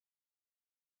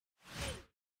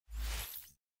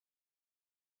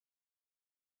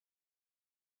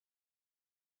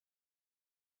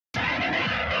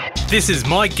This is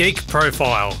My Geek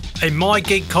Profile, a My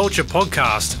Geek Culture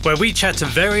podcast where we chat to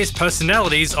various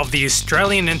personalities of the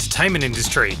Australian entertainment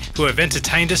industry who have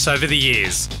entertained us over the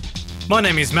years. My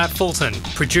name is Matt Fulton,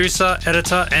 producer,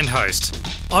 editor and host.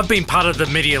 I've been part of the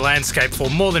media landscape for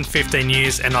more than 15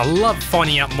 years and I love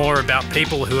finding out more about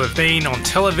people who have been on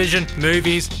television,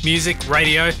 movies, music,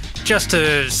 radio, just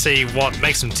to see what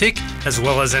makes them tick as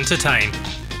well as entertain.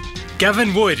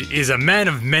 Gavin Wood is a man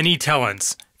of many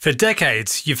talents. For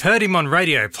decades, you've heard him on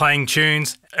radio playing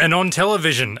tunes and on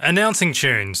television announcing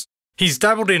tunes. He's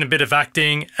dabbled in a bit of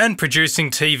acting and producing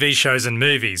TV shows and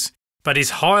movies, but he's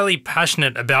highly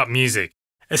passionate about music,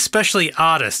 especially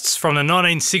artists from the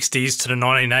 1960s to the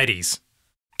 1980s.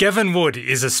 Gavin Wood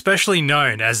is especially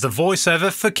known as the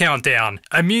voiceover for Countdown,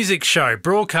 a music show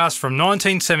broadcast from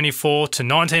 1974 to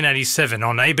 1987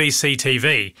 on ABC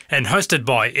TV and hosted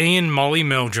by Ian Molly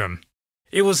Meldrum.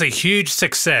 It was a huge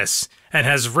success and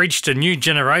has reached a new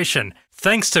generation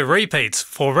thanks to repeats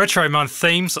for Retro Month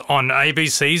themes on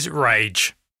ABC's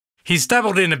Rage. He's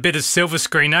dabbled in a bit of silver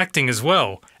screen acting as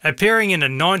well, appearing in a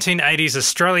 1980s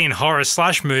Australian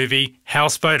horror/movie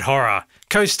Houseboat Horror,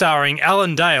 co-starring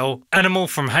Alan Dale, Animal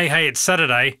from Hey Hey It's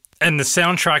Saturday, and the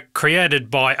soundtrack created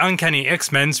by Uncanny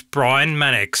X-Men's Brian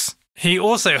Mannix. He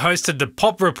also hosted the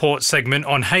Pop Report segment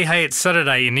on Hey Hey It's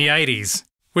Saturday in the 80s.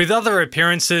 With other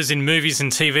appearances in movies and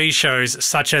TV shows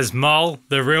such as Mull,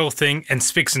 The Real Thing and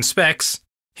Spicks and Specks,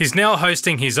 he's now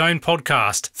hosting his own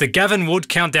podcast, the Gavin Wood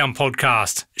Countdown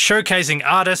Podcast, showcasing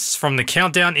artists from the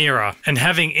Countdown era and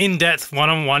having in-depth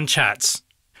one-on-one chats.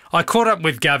 I caught up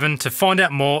with Gavin to find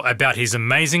out more about his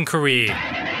amazing career.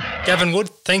 Gavin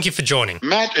Wood, thank you for joining.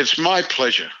 Matt, it's my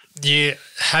pleasure. You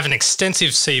have an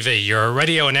extensive CV. You're a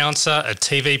radio announcer, a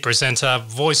TV presenter,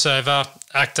 voiceover,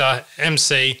 actor,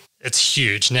 MC. It's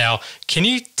huge. Now, can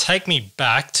you take me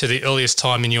back to the earliest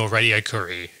time in your radio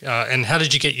career and how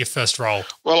did you get your first role?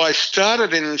 Well, I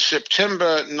started in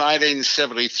September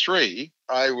 1973.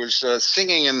 I was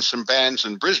singing in some bands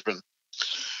in Brisbane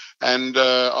and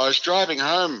I was driving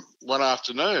home one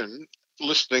afternoon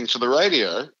listening to the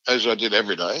radio, as I did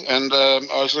every day, and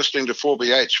I was listening to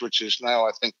 4BH, which is now,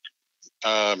 I think,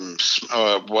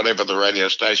 whatever the radio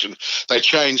station. They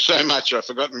changed so much, I've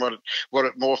forgotten what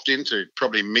it morphed into,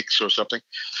 probably Mix or something.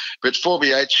 But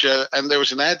 4BH, and there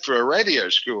was an ad for a radio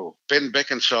school, Ben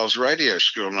Beckinsale's radio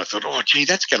school, and I thought, oh, gee,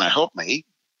 that's going to help me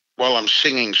while I'm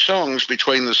singing songs,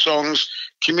 between the songs,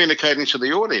 communicating to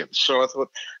the audience. So I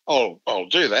thought, oh, I'll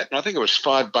do that. And I think it was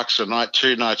 $5 a night,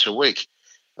 2 nights a week.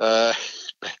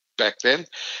 Back then.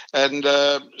 And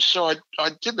so I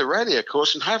did the radio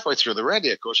course, and halfway through the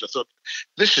radio course I thought,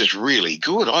 this is really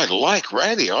good. I like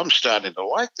radio. I'm starting to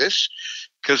like this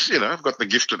because, you know, I've got the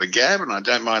gift of the gab and I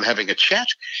don't mind having a chat.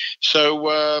 So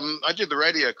I did the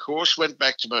radio course, went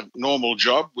back to my normal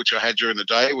job, which I had during the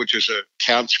day, which is a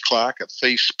accounts clerk at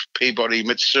Thies, Peabody,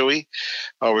 Mitsui.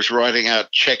 I was writing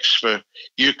out checks for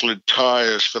Euclid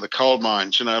Tyres for the coal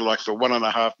mines, you know, like for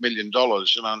 $1.5 million,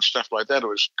 you know, and stuff like that. It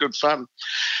was good fun.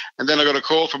 And then I got a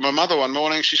call from my mother one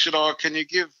morning. She said, oh, can you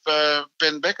give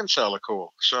Ben Beckinsale a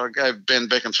call? So I gave Ben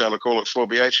Beckinsale a call at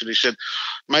 4BH and he said,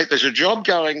 mate, there's a job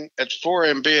going at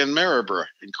 4MB in Maryborough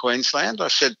in Queensland. I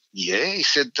said, yeah. He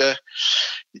said,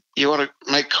 you want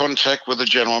to make contact with the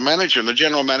general manager. And the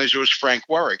general manager was Frank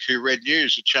Warwick, who read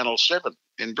news at Channel 7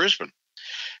 in Brisbane.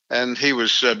 And he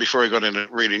was, before he got into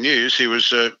reading news, he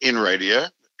was in radio,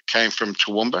 came from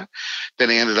Toowoomba. Then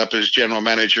he ended up as general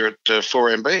manager at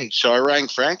 4MB. So I rang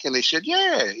Frank and he said,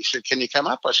 yeah. He said, can you come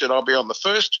up? I said, I'll be on the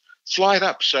first flight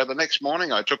up. So the next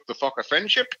morning I took the Fokker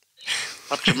Friendship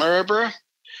up to Maryborough.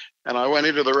 And I went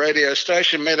into the radio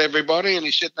station, met everybody, and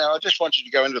he said, now, I just want you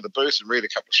to go into the booth and read a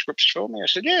couple of scripts for me. I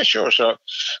said, yeah, sure. So I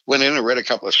went in and read a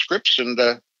couple of scripts and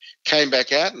came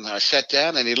back out and I sat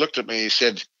down and he looked at me and he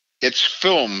said, it's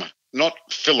film, not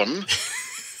film.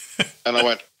 And I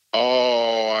went,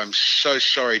 oh, I'm so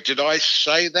sorry. Did I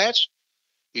say that?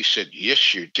 He said,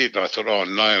 yes, you did. And I thought, oh,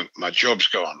 no, my job's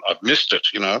gone. I've missed it,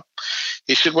 you know.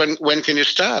 He said, when can you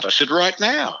start? I said, right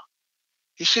now.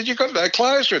 He said, you've got no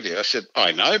clothes with you. I said,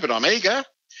 I know, but I'm eager.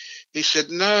 He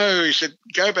said, no. He said,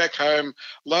 go back home,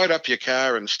 load up your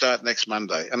car and start next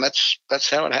Monday. And that's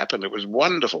how it happened. It was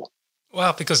wonderful.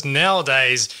 Well, because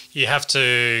nowadays you have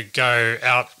to go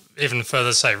out even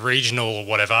further, say regional or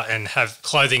whatever, and have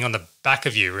clothing on the back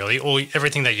of you, really, or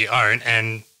everything that you own,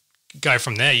 and go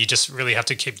from there. You just really have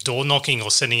to keep door knocking or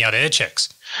sending out air checks.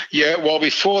 Yeah, well,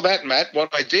 before that, Matt,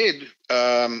 what I did,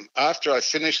 after I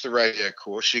finished the radio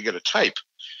course, you get a tape,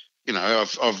 you know,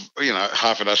 of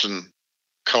half a dozen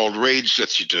cold reads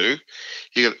that you do.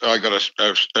 I got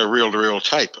a reel-to-reel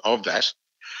tape of that.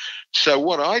 So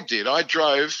what I did, I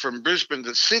drove from Brisbane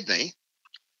to Sydney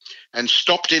and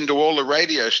stopped into all the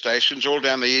radio stations all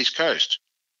down the East Coast.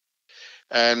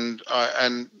 And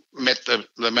met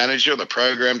the manager, the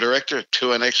program director at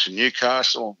 2NX in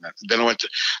Newcastle. Then I went to,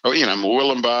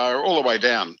 Murwillumbah, all the way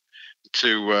down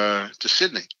to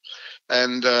Sydney.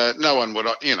 And no one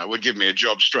would give me a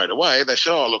job straight away. They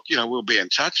said, "Oh, look, we'll be in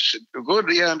touch." I said, "Good,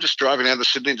 yeah, I'm just driving out to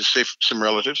Sydney to see some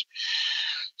relatives."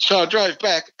 So I drove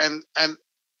back, and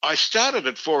I started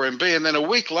at 4MB, and then a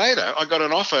week later, I got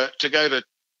an offer to go to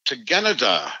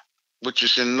Gunnedah, which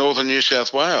is in northern New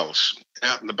South Wales,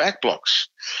 out in the back blocks.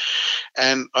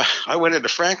 And I went into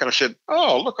Frank and I said,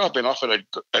 "Oh, look, I've been offered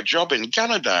a job in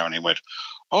Gunnedah." And he went,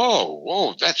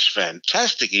 "Oh, that's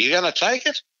fantastic. Are you going to take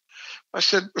it?" I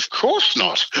said, "Of course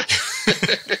not."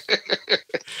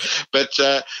 But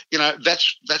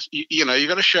that's you've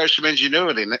got to show some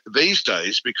ingenuity these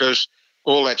days, because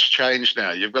all that's changed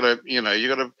now. You've got to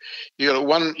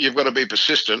be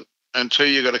persistent, and two,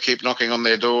 you've got to keep knocking on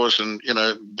their doors and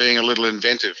being a little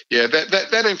inventive. Yeah,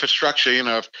 that infrastructure,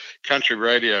 of country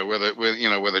radio, where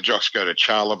the jocks go to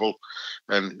Charleville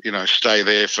and stay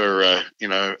there for a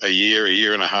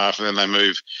year and a half, and then they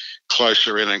move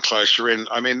closer in and closer in.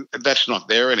 I mean, that's not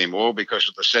there anymore because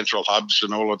of the central hubs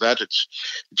and all of that. It's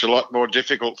a lot more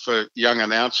difficult for young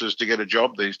announcers to get a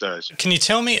job these days. Can you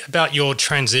tell me about your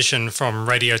transition from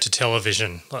radio to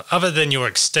television? Other than your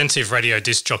extensive radio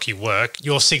disc jockey work,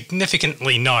 you're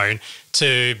significantly known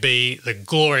to be the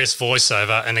glorious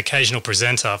voiceover and occasional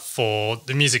presenter for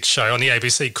the music show on the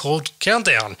ABC called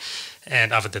Countdown.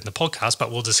 And other than the podcast, but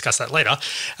we'll discuss that later.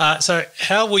 So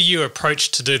how were you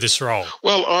approached to do this role?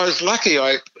 Well, I was lucky.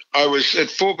 I was at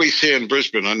 4BC in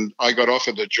Brisbane, and I got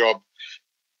offered the job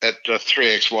at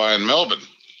 3XY in Melbourne,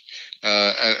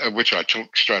 which I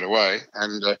took straight away.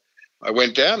 And I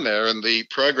went down there, and the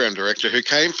program director, who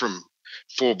came from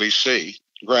 4BC,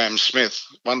 Graham Smith,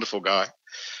 wonderful guy,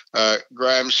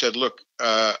 Graham said, "Look,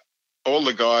 all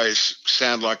the guys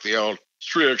sound like the old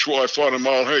 3XY Final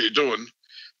Mile. How you doing?"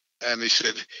 And he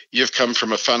said, "You've come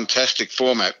from a fantastic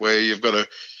format where you've got to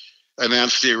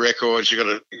announce their records, you've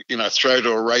got to, throw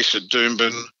to a race at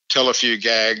Doomben, tell a few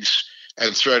gags,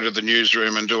 and throw to the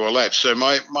newsroom and do all that." So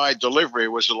my delivery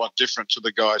was a lot different to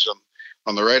the guys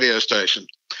on the radio station.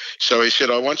 So he said,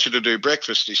 "I want you to do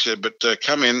breakfast." He said, "But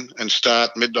come in and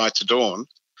start midnight to dawn."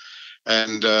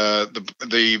 And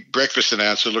the breakfast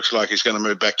announcer looks like he's going to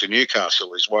move back to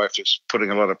Newcastle. His wife is putting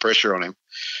a lot of pressure on him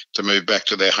to move back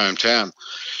to their hometown.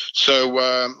 So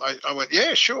I went,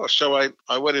 "Yeah, sure." So I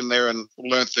went in there and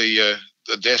learnt the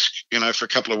desk, for a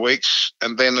couple of weeks.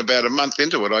 And then about a month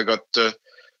into it, I got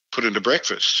put into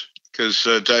breakfast because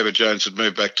David Jones had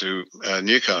moved back to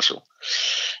Newcastle.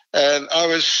 And I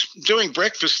was doing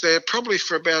breakfast there probably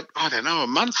for about, a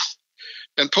month.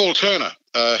 And Paul Turner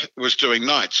was doing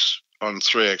nights on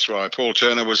 3XY. Paul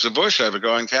Turner was the voiceover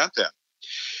guy in Countdown.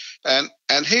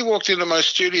 And he walked into my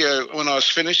studio when I was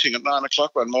finishing at 9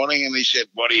 o'clock one morning, and he said,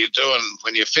 "What are you doing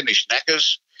when you finish,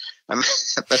 knackers?" And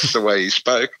that's the way he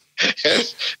spoke.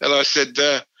 And I said,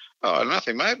 "Oh,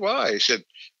 nothing, mate. Why?" He said,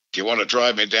 "Do you want to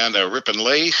drive me down to Rip and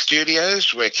Lee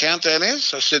Studios where Countdown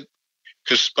is?" I said,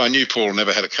 because I knew Paul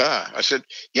never had a car. I said,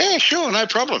 "Yeah, sure, no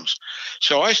problems."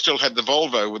 So I still had the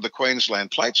Volvo with the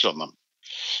Queensland plates on them.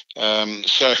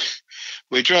 So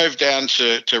we drove down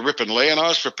to Rip and Lee, and I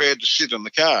was prepared to sit in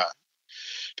the car.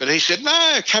 But he said,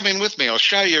 "No, come in with me. I'll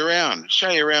show you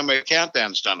around where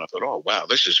Countdown's done." I thought, "Oh, wow,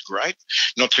 this is great.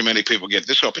 Not too many people get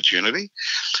this opportunity."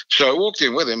 So I walked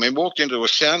in with him and walked into a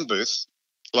sound booth,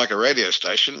 like a radio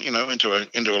station, into a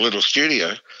little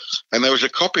studio. And there was a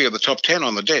copy of the top 10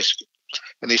 on the desk.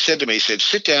 And he said to me,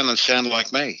 "Sit down and sound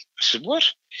like me." I said,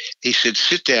 "What?" He said,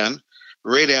 "Sit down,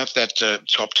 read out that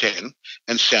top 10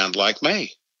 and sound like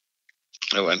me."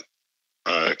 I went,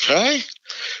 "Okay."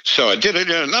 So I did it,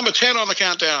 number 10 on the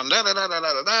countdown,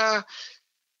 da-da-da-da-da-da.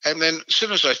 And then as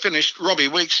soon as I finished, Robbie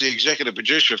Weeks, the executive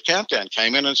producer of Countdown,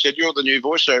 came in and said, "You're the new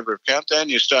voiceover of Countdown.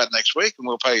 You start next week and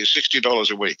we'll pay you $60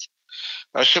 a week."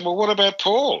 I said, "Well, what about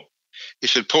Paul?" He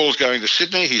said, "Paul's going to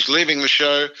Sydney. He's leaving the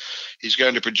show. He's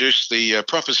going to produce the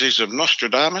prophecies of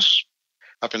Nostradamus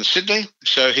up in Sydney,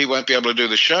 so he won't be able to do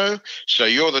the show. So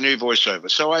you're the new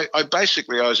voiceover." So I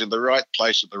was in the right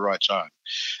place at the right time,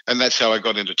 and that's how I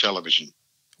got into television.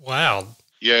 Wow.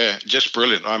 Yeah, just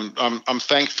brilliant. I'm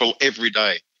thankful every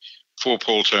day for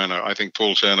Paul Turner. I think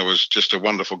Paul Turner was just a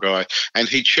wonderful guy, and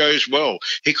he chose well.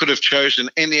 He could have chosen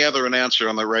any other announcer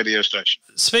on the radio station.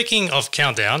 Speaking of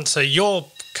Countdown, so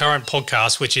your current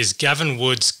podcast, which is Gavin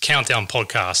Wood's Countdown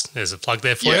podcast, there's a plug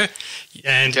there for you.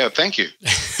 And yeah, thank you.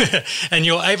 And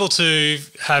you're able to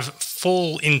have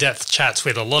full in-depth chats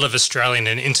with a lot of Australian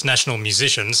and international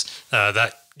musicians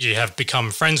that you have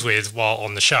become friends with while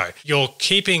on the show. You're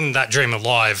keeping that dream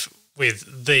alive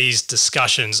with these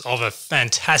discussions of a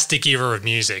fantastic era of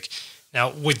music.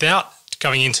 Now, without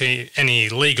going into any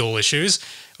legal issues,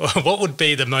 what would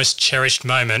be the most cherished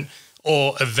moment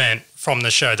or event from the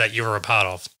show that you were a part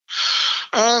of?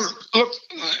 Look,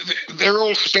 they're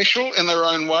all special in their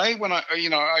own way. When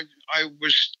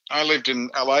I lived in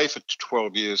LA for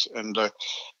 12 years, and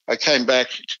I came back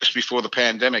just before the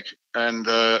pandemic, and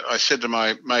I said to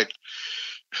my mate,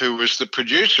 who was the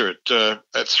producer at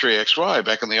 3XY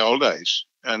back in the old days,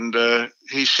 and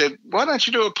he said, "Why don't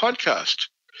you do a podcast?"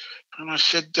 And I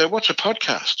said, "What's a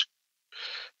podcast?"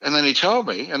 And then he told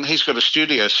me, and he's got a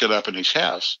studio set up in his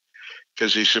house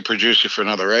because he's a producer for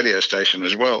another radio station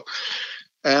as well.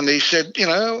 And he said, "You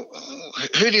know,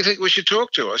 who do you think we should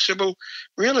talk to?" I said, "Well,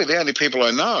 really, the only people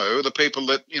I know are the people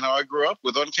that, I grew up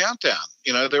with on Countdown.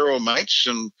 They're all mates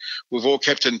and we've all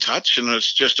kept in touch, and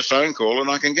it's just a phone call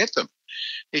and I can get them."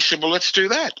 He said, "Well, let's do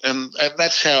that." And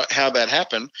that's how that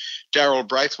happened. Daryl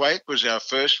Braithwaite was our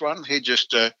first one. He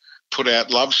just put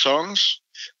out Love Songs,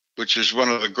 which is one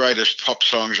of the greatest pop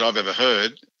songs I've ever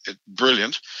heard. It's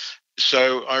brilliant.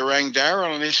 So I rang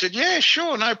Daryl and he said, "Yeah,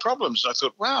 sure, no problems." I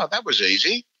thought, wow, that was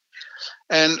easy.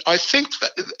 And I think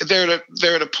that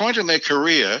they're at a point in their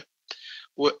career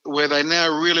where they now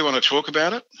really want to talk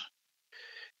about it.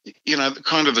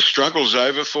 Kind of the struggle's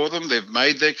over for them. They've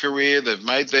made their career. They've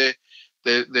made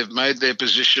their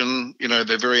position.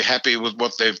 They're very happy with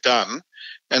what they've done.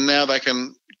 And now they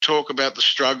can talk about the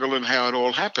struggle and how it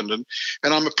all happened. And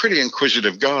I'm a pretty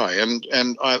inquisitive guy, and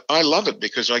I love it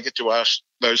because I get to ask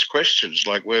those questions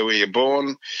like, where were you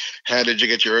born? How did you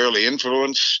get your early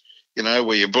influence?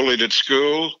 Were you bullied at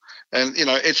school? And,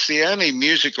 it's the only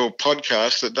musical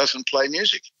podcast that doesn't play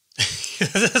music.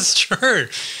 That's true.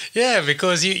 Yeah,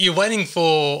 because you're waiting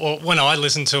for, or when I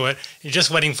listen to it, you're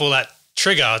just waiting for that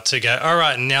trigger to go, all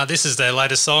right, now this is their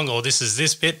latest song or this is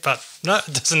this bit, but no,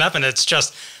 it doesn't happen. It's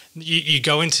just you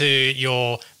go into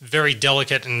your very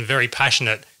delicate and very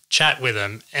passionate chat with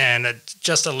them, and it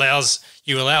just allow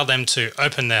them to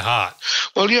open their heart.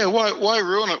 Well, yeah, why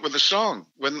ruin it with a song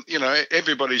when,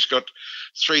 everybody's got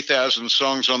 3,000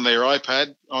 songs on their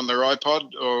iPad, on their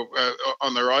iPod, or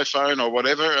on their iPhone or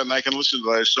whatever, and they can listen to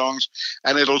those songs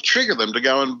and it'll trigger them to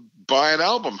go and buy an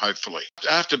album, hopefully.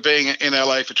 After being in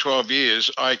LA for 12 years,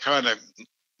 I kind of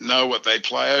know what they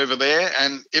play over there,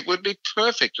 and it would be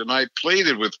perfect. And I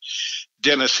pleaded with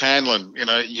Dennis Hanlon,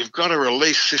 you've got to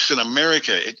release this in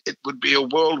America. It would be a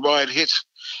worldwide hit.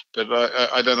 But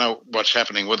I don't know what's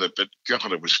happening with it. But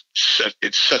God,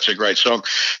 it's such a great song.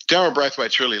 Daryl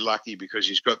Braithwaite's really lucky because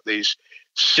he's got these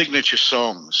signature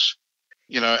songs,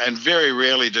 and very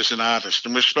rarely does an artist,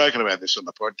 and we've spoken about this on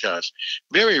the podcast,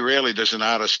 very rarely does an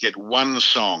artist get one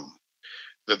song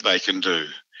that they can do.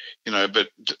 But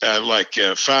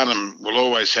Farnham will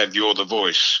always have You're the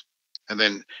Voice. And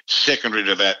then secondary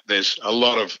to that, there's a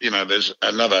lot of, there's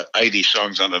another 80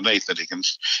 songs underneath that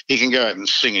he can go out and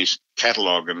sing his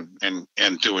catalogue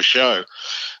and do a show.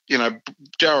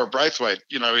 Daryl Braithwaite,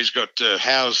 he's got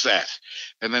How's That?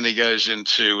 And then he goes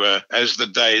into As the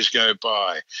Days Go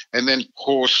By, and then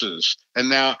Horses, and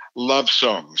now Love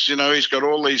Songs. He's got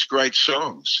all these great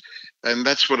songs. And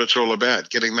that's what it's all about,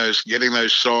 getting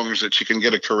those songs that you can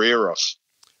get a career off.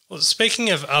 Well, speaking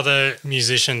of other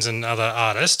musicians and other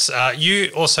artists,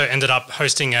 you also ended up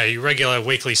hosting a regular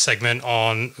weekly segment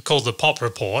called The Pop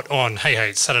Report on Hey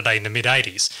Hey Saturday in the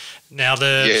mid-'80s. Now,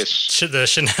 the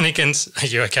shenanigans, are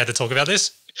you okay to talk about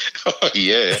this? Oh,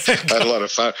 yeah. I had a lot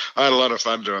of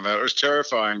fun. Doing that. It was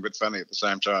terrifying but funny at the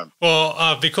same time.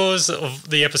 Well, because of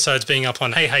the episodes being up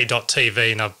on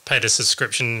heyhey.tv, and I've paid a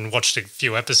subscription and watched a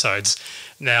few episodes.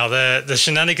 Now, the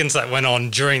shenanigans that went on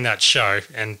during that show,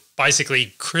 and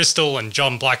basically Crystal and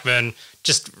John Blackburn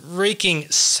just wreaking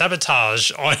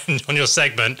sabotage on your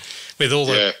segment with all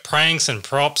the pranks and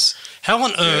props. How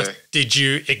on earth did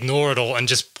you ignore it all and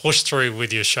just push through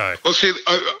with your show? Well, see,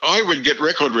 I would get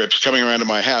record reps coming around to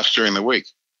my house during the week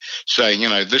saying,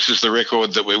 this is the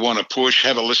record that we want to push,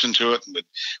 have a listen to it. And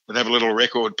we'd have a little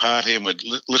record party and we'd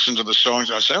listen to the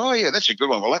songs. I'd say, oh, yeah, that's a good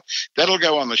one. Well, that'll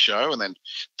go on the show, and then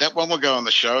that one will go on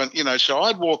the show. And, so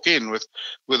I'd walk in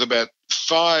with about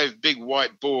 5 big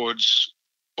white boards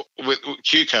with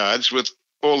cue cards with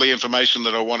all the information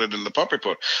that I wanted in the Pop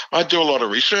Report. I'd do a lot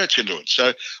of research into it.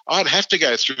 So I'd have to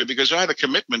go through it because I had a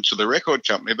commitment to the record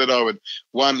company that I would,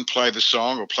 one, play the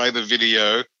song or play the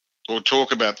video or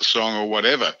talk about the song or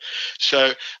whatever.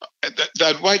 So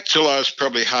they'd wait till I was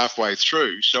probably halfway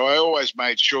through. So I always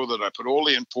made sure that I put all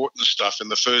the important stuff in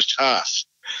the first half.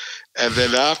 And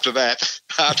then after that,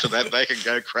 they can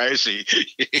go crazy.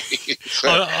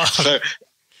 so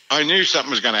I knew something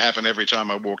was going to happen every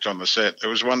time I walked on the set. It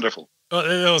was wonderful. Well,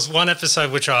 there was one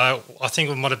episode which I think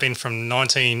it might have been from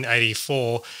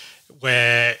 1984,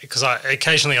 where because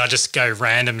occasionally I just go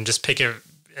random and just pick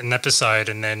an episode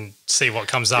and then see what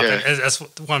comes up. Yeah. And that's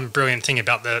one brilliant thing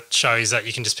about the show is that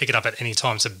you can just pick it up at any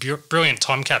time. It's a brilliant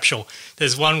time capsule.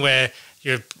 There's one where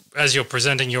as you're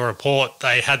presenting your report,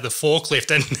 they had the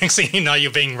forklift, and next thing you know,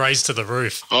 you're being raised to the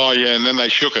roof. Oh yeah, and then they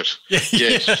shook it.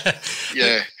 Yes,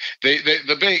 yeah.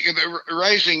 The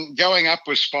raising going up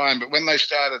was fine, but when they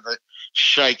started to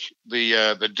shake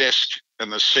the desk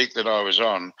and the seat that I was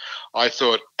on, I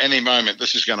thought any moment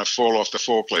this is going to fall off the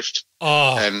forklift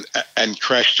and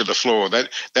crash to the floor.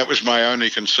 That was my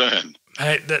only concern.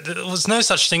 Hey, there was no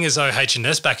such thing as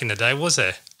OH&S back in the day, was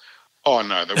there? Oh,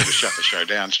 no, they would have shut the show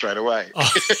down straight away.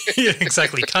 Oh, yeah,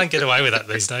 exactly. Can't get away with that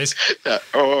these days.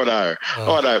 Oh, no.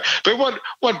 But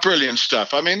what brilliant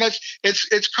stuff. I mean,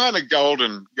 it's kind of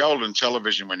golden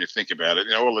television when you think about it.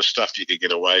 You know, all the stuff you could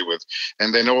get away with.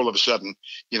 And then all of a sudden,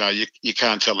 you know, you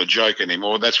can't tell a joke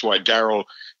anymore. That's why Daryl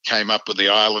came up with the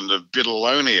island of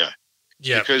Biddlelonia.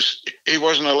 Yeah. Because he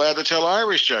wasn't allowed to tell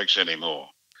Irish jokes anymore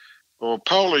or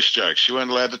Polish jokes. You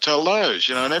weren't allowed to tell those,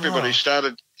 you know, and everybody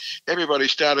started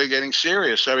getting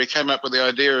serious. So he came up with the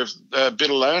idea of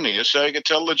Biddlelonia so he could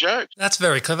tell the joke. That's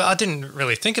very clever. I didn't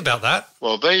really think about that.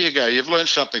 Well, there you go. You've learned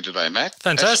something today, Matt.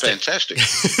 Fantastic. That's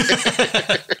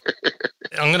fantastic.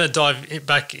 I'm going to dive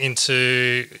back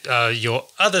into your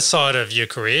other side of your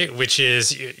career, which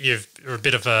is you're a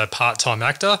bit of a part-time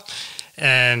actor.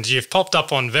 And you've popped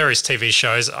up on various TV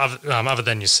shows other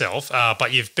than yourself,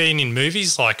 but you've been in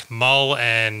movies like Mull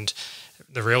and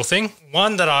The Real Thing.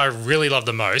 One that I really love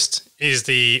the most is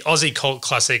the Aussie cult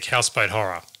classic Houseboat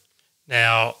Horror.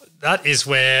 Now, that is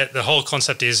where the whole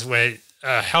concept is where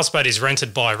a houseboat is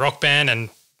rented by a rock band and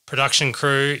production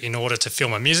crew in order to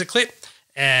film a music clip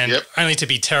and only to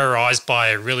be terrorised by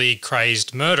a really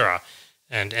crazed murderer.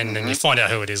 And then you find out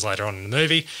who it is later on in the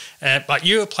movie. But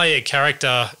you play a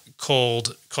character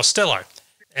called Costello.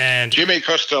 And Jimmy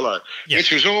Costello,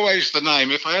 which was always the name.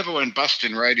 If I ever went bust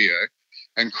in radio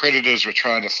and creditors were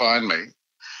trying to find me,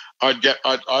 I'd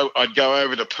go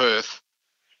over to Perth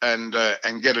and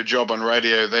get a job on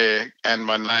radio there, and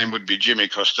my name would be Jimmy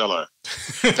Costello.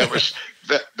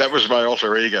 That was my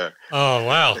alter ego. Oh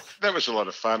wow, that was a lot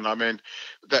of fun. I mean,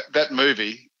 that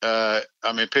movie. I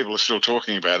mean, people are still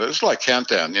talking about it. It's like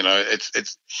Countdown. You know,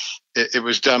 it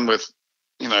was done with,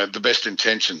 you know, the best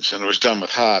intentions, and it was done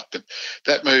with heart. But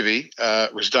that movie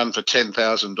was done for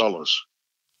 $10,000.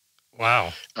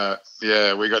 Wow.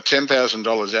 We got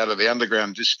 $10,000 out of the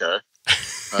underground disco,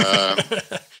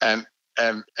 and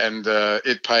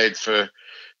it paid for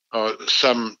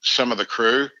some of the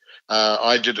crew.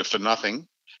 I did it for nothing.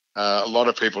 A lot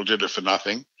of people did it for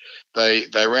nothing. They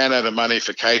ran out of money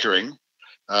for catering,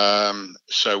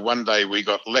 so one day we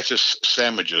got lettuce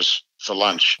sandwiches for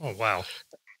lunch. Oh wow.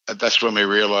 That's when we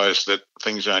realised that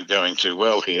things aren't going too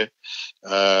well here.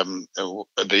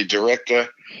 The director,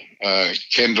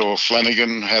 Kendall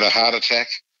Flanagan, had a heart attack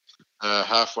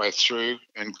halfway through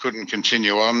and couldn't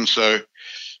continue on. So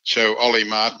Ollie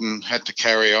Martin had to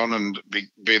carry on and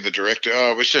be the director.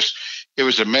 Oh, it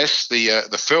was a mess.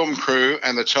 The film crew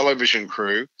and the television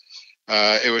crew,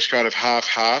 it was kind of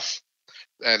half-half.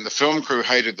 And the film crew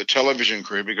hated the television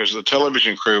crew because the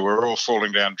television crew were all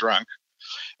falling down drunk.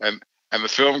 And the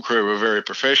film crew were very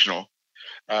professional.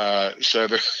 So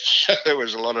there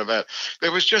was a lot of that.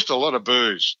 There was just a lot of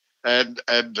booze. And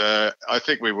I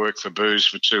think we worked for booze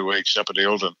for 2 weeks up at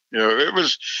Eildon. You know, it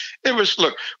was.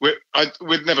 Look,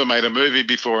 we'd never made a movie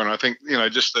before, and I think, you know,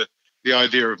 just the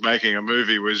idea of making a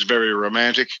movie was very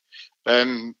romantic,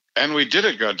 and we did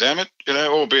it. God damn it, you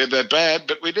know, albeit that bad,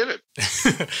 but we did it.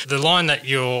 The line that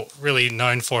you're really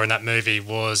known for in that movie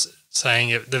was saying,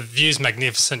 "The view's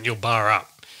magnificent, you'll bar up."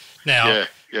 Now,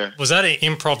 was that an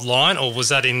improv line or was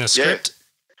that in the script?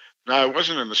 No, it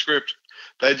wasn't in the script.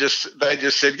 They just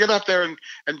said, get up there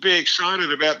and be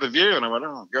excited about the view. And I went,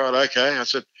 oh, God, okay. I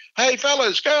said, hey,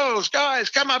 fellas, girls, guys,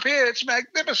 come up here. It's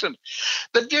magnificent.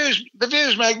 The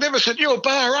view's magnificent. You'll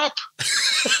bar up.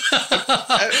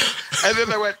 and then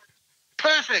they went,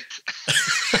 perfect.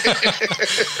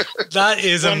 That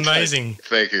is amazing.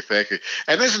 Thank you.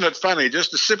 And isn't it funny?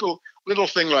 Just a simple little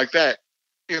thing like that,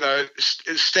 you know,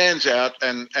 it stands out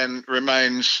and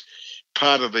remains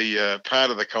part of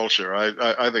the culture.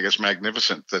 I think it's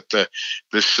magnificent that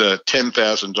this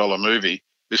 $10,000 movie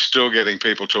is still getting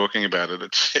people talking about it.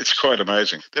 It's quite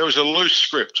amazing. There was a loose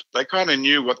script. They kind of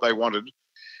knew what they wanted.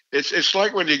 It's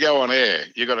like when you go on air,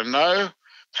 you got to know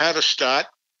how to start.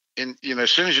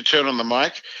 As soon as you turn on the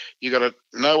mic, you got to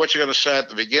know what you're going to say at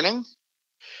the beginning,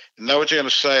 know what you're going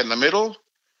to say in the middle,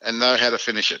 and know how to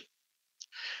finish it.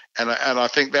 And I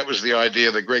think that was the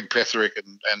idea that Greg Petherick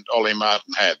and Ollie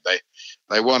Martin had.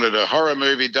 They wanted a horror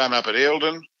movie done up at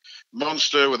Eildon,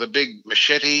 monster with a big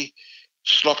machete,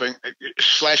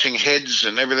 slashing heads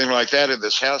and everything like that in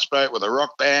this houseboat with a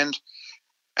rock band.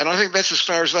 And I think that's as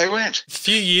far as they went. A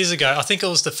few years ago, I think it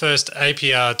was the first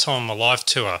APR Tom Alive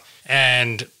tour,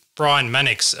 and Brian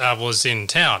Mannix was in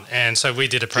town, and so we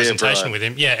did a presentation with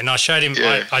him. Yeah, and I showed him,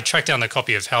 I tracked down the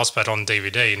copy of Houseboat on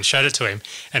DVD and showed it to him,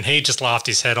 and he just laughed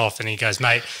his head off and he goes,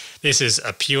 mate, this is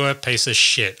a pure piece of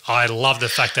shit. I love the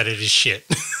fact that it is shit.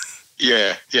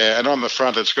 Yeah, and on the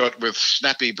front it's got with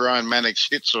snappy Brian Mannix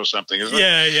hits or something, isn't it?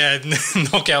 Yeah,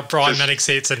 knockout Brian Mannix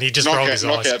hits, and he just rolled his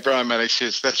eyes. Knockout Brian Mannix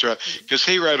hits, that's right, because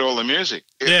he wrote all the music.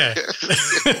 Yeah.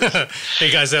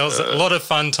 He goes, there was a lot of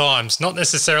fun times, not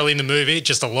necessarily in the movie,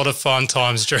 just a lot of fun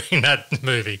times during that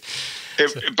movie.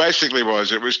 It basically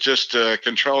was. It was just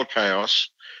controlled chaos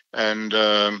and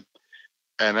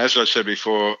as I said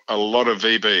before, a lot of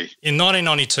VB. In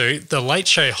 1992, The Late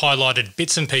Show highlighted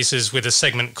bits and pieces with a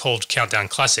segment called Countdown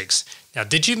Classics. Now,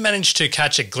 did you manage to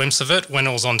catch a glimpse of it when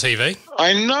it was on TV?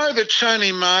 I know that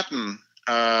Tony Martin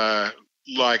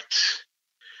liked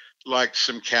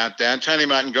some Countdown. Tony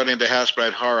Martin got into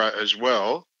Houseboat Horror as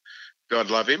well. God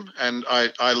love him. And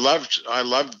I loved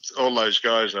all those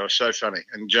guys. They were so funny.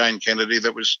 And Jane Kennedy,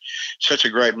 that was such a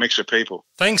great mix of people.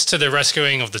 Thanks to the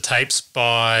rescuing of the tapes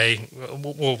by,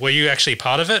 were you actually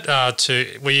part of it?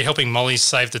 Were you helping Molly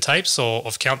save the tapes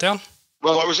of Countdown?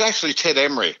 Well, it was actually Ted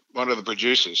Emery, one of the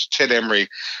producers. Ted Emery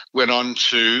went on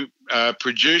to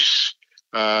produce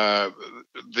Tom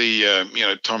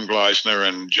Gleisner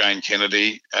and Jane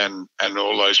Kennedy and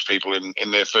all those people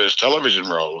in their first television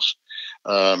roles.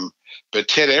 But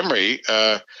Ted Emery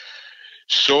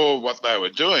saw what they were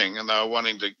doing, and they were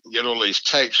wanting to get all these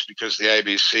tapes because the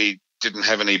ABC didn't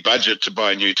have any budget to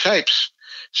buy new tapes.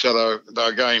 So they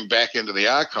were going back into the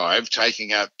archive,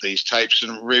 taking out these tapes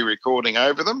and re-recording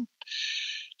over them.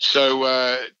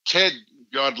 So Ted,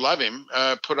 God love him,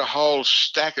 put a whole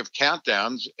stack of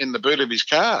countdowns in the boot of his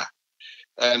car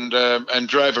and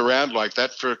drove around like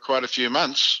that for quite a few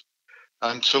months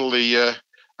until the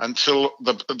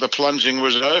plunging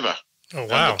was over. Oh,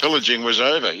 wow. And the pillaging was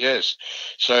over, yes.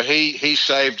 So he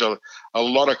saved a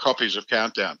lot of copies of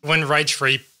Countdown. When Rage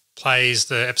Free plays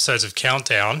the episodes of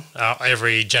Countdown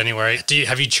every January,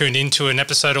 have you tuned into an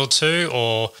episode or two,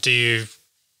 or do you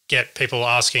get people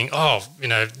asking,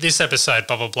 this episode,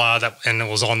 blah, blah, blah, and it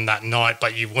was on that night,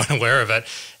 but you weren't aware of it.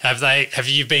 Have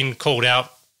you been called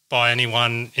out by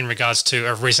anyone in regards to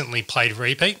a recently played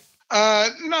repeat?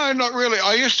 No, not really.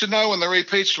 I used to know when the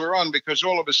repeats were on because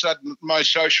all of a sudden my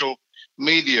social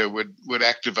media would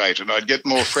activate and I'd get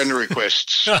more friend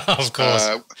requests. Of course.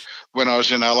 When I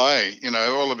was in LA,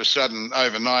 all of a sudden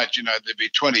overnight, there'd be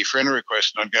 20 friend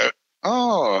requests and I'd go,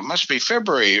 oh, it must be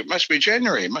February, it must be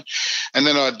January. And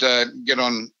then I'd get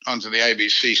onto the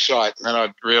ABC site and then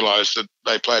I'd realise that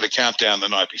they played a countdown the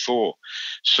night before.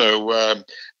 So,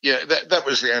 that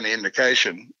was the only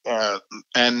indication.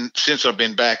 And since I've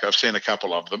been back, I've seen a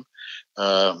couple of them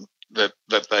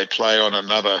that they play on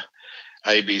another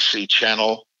ABC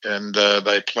channel and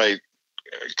they play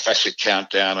classic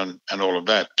countdown and all of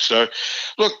that. So,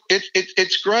 look,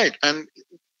 it's great. And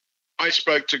I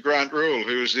spoke to Grant Rule,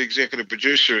 who was the executive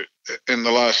producer in the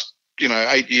last,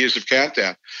 8 years of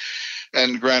Countdown.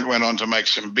 And Grant went on to make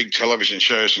some big television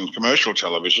shows and commercial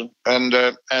television. And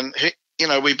he,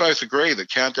 we both agree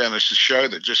that Countdown is a show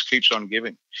that just keeps on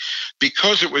giving.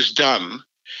 Because it was done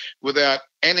without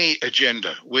any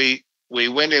agenda. We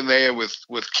went in there with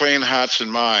clean hearts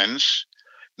and minds,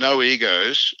 no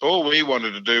egos. All we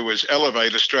wanted to do was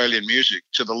elevate Australian music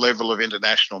to the level of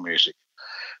international music.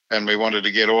 And we wanted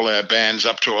to get all our bands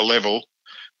up to a level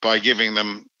by giving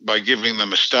them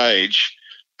a stage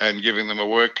and giving them a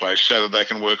workplace so that they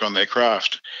can work on their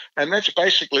craft. And that's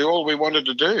basically all we wanted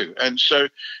to do. And so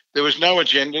there was no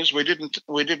agendas. We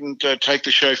didn't take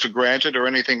the show for granted or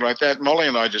anything like that. Molly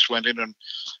and I just went in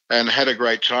and had a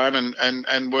great time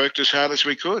and worked as hard as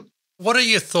we could. What are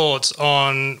your thoughts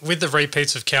on, with the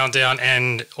repeats of Countdown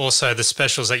and also the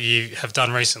specials that you have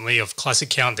done recently of Classic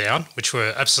Countdown, which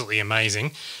were absolutely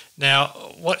amazing? Now,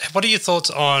 what are your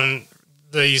thoughts on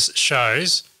these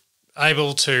shows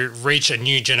able to reach a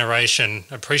new generation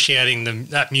appreciating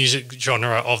that music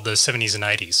genre of the 70s and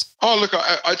 80s? Oh, look,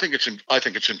 I think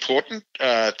it's important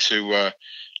to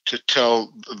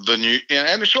tell the new,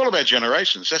 and it's all about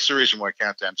generations. That's the reason why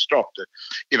Countdown stopped.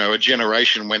 A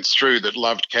generation went through that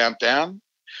loved Countdown.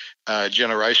 A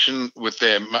generation with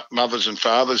their mothers and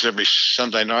fathers every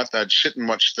Sunday night, they'd sit and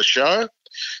watch the show.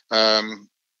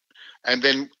 And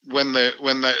then when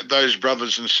those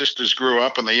brothers and sisters grew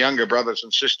up and the younger brothers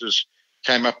and sisters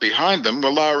came up behind them,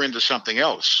 well, they were into something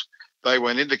else. They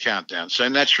went into Countdown. So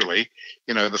naturally,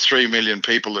 the 3 million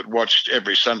people that watched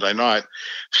every Sunday night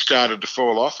started to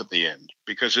fall off at the end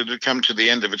because it had come to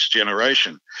the end of its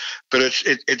generation. But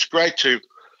it's great to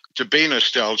be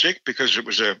nostalgic because it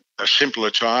was a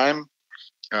simpler time,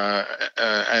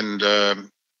 and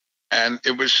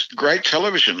it was great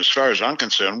television as far as I'm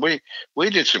concerned. We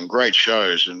did some great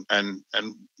shows, and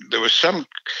there were some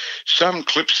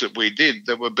clips that we did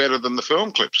that were better than the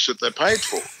film clips that they paid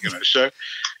for.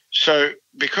 So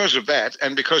because of that,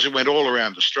 and because it went all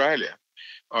around Australia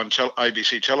on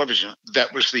ABC television,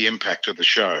 that was the impact of the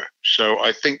show. So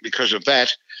I think because of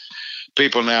that,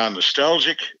 people now are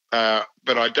nostalgic, but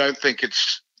I don't think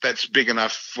that's big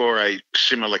enough for a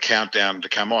similar Countdown to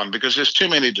come on because there's too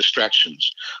many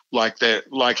distractions, like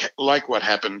what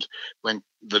happened when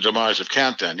the demise of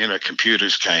Countdown.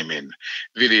 Computers came in,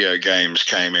 video games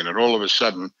came in, and all of a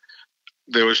sudden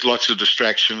there was lots of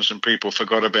distractions, and people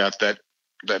forgot about that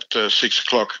 6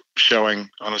 o'clock showing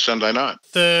on a Sunday night.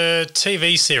 The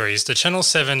TV series, the Channel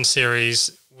 7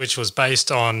 series, which was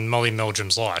based on Molly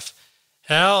Meldrum's life,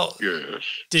 how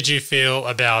did you feel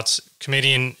about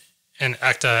comedian and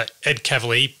actor Ed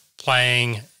Kavalee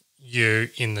playing you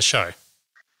in the show?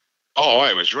 Oh,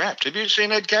 I was rapt. Have you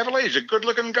seen Ed Kavalee? He's a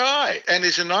good-looking guy, and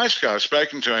he's a nice guy. I've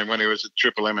spoken to him when he was at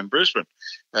Triple M in Brisbane,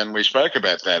 and we spoke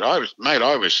about that.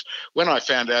 When I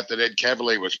found out that Ed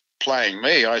Kavalee was playing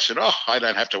me, I said, I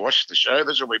don't have to watch the show.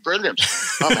 This will be brilliant.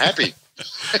 I'm happy.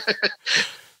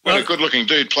 When a good-looking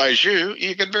dude plays you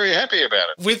get very happy about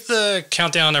it. With the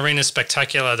Countdown Arena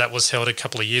Spectacular that was held a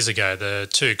couple of years ago, the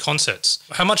 2 concerts,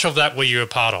 how much of that were you a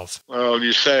part of? Well,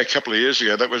 you say a couple of years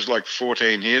ago. That was like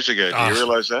 14 years ago. Do you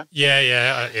realise that?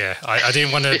 Yeah. I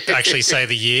didn't want to actually say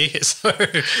the year. So.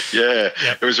 Yeah,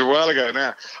 yep. It was a while ago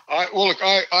now. I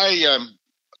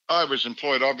was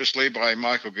employed, obviously, by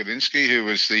Michael Gudinski, who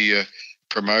was the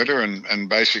promoter and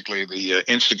basically the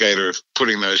instigator of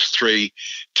putting those 3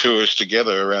 tours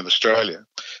together around Australia.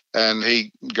 And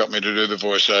he got me to do the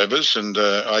voiceovers, and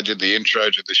I did the intro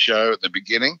to the show at the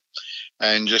beginning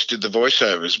and just did the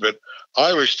voiceovers. But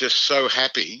I was just so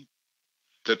happy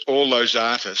that all those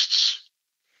artists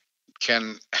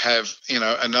can have,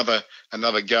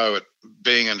 another go at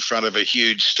being in front of a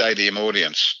huge stadium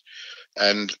audience.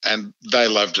 And they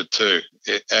loved it too.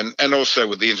 And also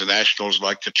with the internationals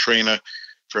like Katrina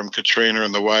from Katrina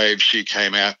and the Waves, she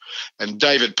came out. And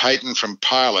David Payton from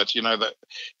Pilot, that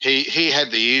he had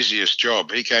the easiest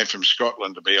job. He came from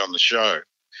Scotland to be on the show.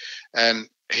 And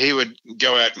he would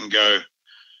go out and go,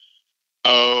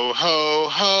 "Oh, ho,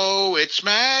 ho, it's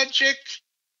magic."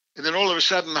 And then all of a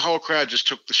sudden the whole crowd just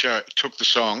took the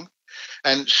song.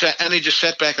 And he just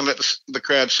sat back and let the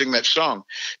crowd sing that song.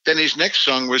 Then his next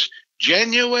song was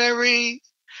January,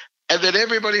 and then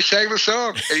everybody sang the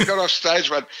song. And he got off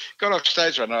stage one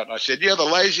night, and I said, "You're the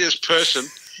laziest person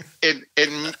in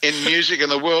music in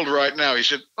the world right now." He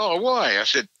said, "Oh, why?" I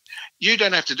said, "You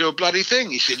don't have to do a bloody thing."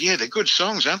 He said, "Yeah, they're good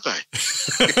songs, aren't they?"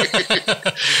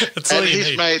 That's all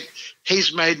you need.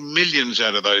 He's made millions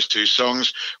out of those 2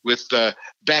 songs with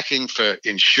backing for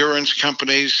insurance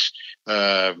companies,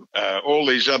 all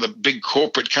these other big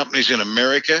corporate companies in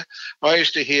America. I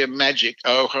used to hear magic,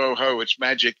 "Oh, ho, ho, it's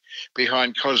magic,"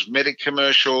 behind cosmetic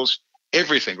commercials,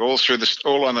 everything,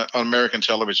 all on American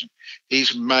television.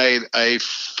 He's made a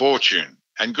fortune,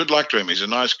 and good luck to him. He's a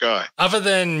nice guy. Other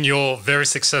than your very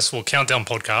successful Countdown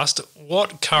podcast,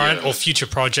 what current or future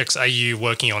projects are you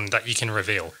working on that you can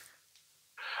reveal?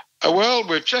 Well,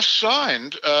 we've just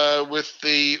signed with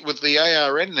the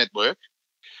ARN network,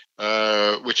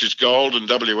 which is Gold and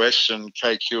WS and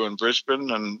KQ in Brisbane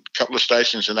and a couple of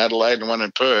stations in Adelaide and one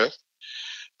in Perth,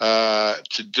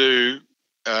 to do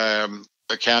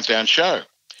a Countdown show.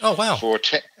 Oh, wow. For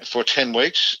 10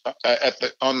 weeks.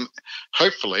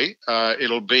 Hopefully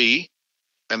it'll be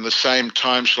in the same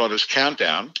time slot as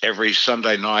Countdown every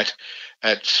Sunday night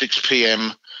at 6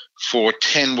 p.m. for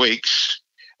 10 weeks.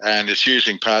 And it's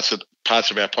using parts of our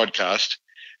podcast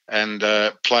and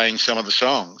playing some of the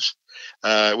songs,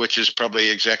 which is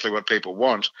probably exactly what people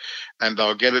want. And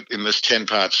they'll get it in this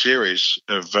 10-part series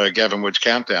of Gavin Wood's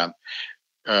Countdown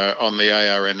on the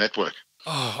ARN network.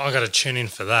 Oh, I got to tune in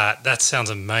for that. That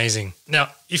sounds amazing. Now,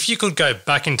 if you could go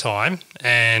back in time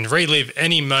and relive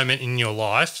any moment in your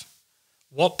life,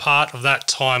 what part of that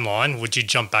timeline would you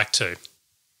jump back to?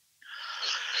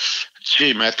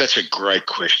 Gee, Matt, that's a great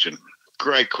question.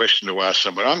 Great question to ask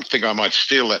someone. I think I might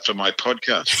steal that for my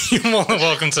podcast. You're more than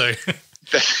welcome to.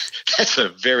 That's a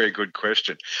very good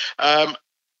question. I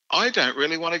don't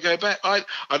really want to go back.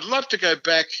 I'd love to go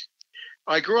back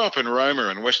I grew up in Roma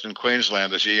in Western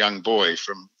Queensland as a young boy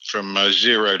from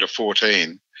 0 to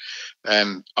 14.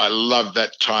 And I loved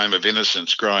that time of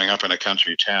innocence growing up in a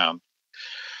country town.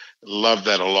 Loved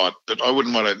that a lot, but I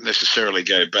wouldn't want to necessarily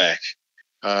go back.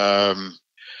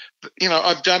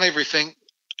 I've done everything,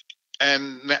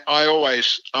 and I'm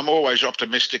always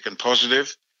optimistic and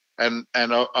positive, and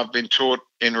I've been taught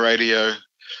in radio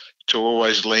to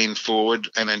always lean forward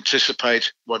and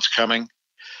anticipate what's coming.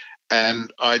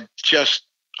 And I just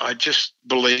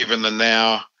believe in the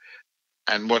now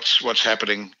and what's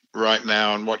happening right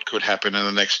now and what could happen in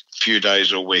the next few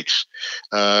days or weeks.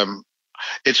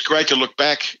 It's great to look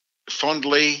back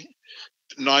fondly,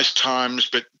 nice times,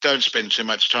 but don't spend too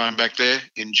much time back there.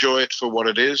 Enjoy it for what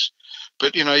it is.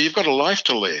 But, you've got a life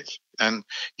to live, and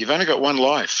you've only got one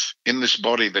life in this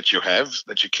body that you have,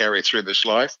 that you carry through this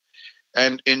life,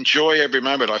 and enjoy every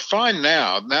moment. I find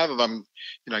now that I'm,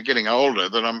 getting older,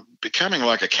 that I'm becoming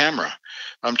like a camera.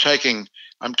 I'm taking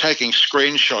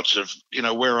screenshots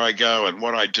of, where I go and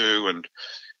what I do and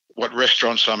what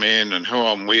restaurants I'm in and who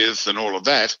I'm with and all of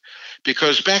that.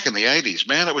 Because back in the 80s,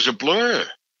 man, it was a blur.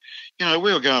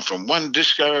 We were going from one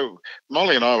disco.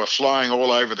 Molly and I were flying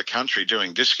all over the country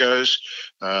doing discos,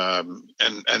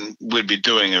 and we'd be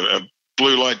doing a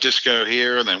blue light disco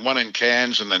here, and then one in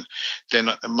Cairns, and then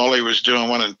Molly was doing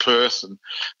one in Perth,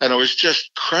 and it was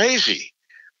just crazy.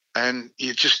 And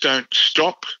you just don't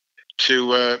stop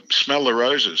to smell the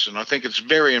roses. And I think it's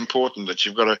very important that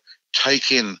you've got to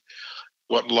take in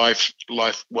what life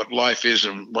is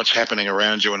and what's happening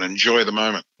around you and enjoy the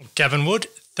moment. Gavin Wood,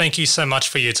 thank you so much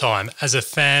for your time. As a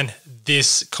fan,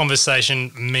 this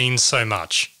conversation means so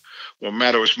much. Well,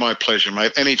 Matt, it was my pleasure,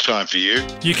 mate. Anytime for you.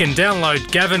 You can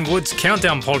download Gavin Wood's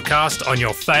Countdown podcast on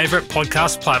your favourite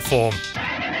podcast platform.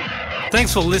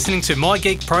 Thanks for listening to My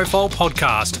Geek Profile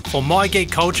podcast for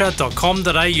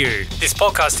mygeekculture.com.au. This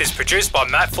podcast is produced by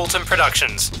Matt Fulton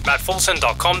Productions,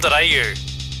 mattfulton.com.au.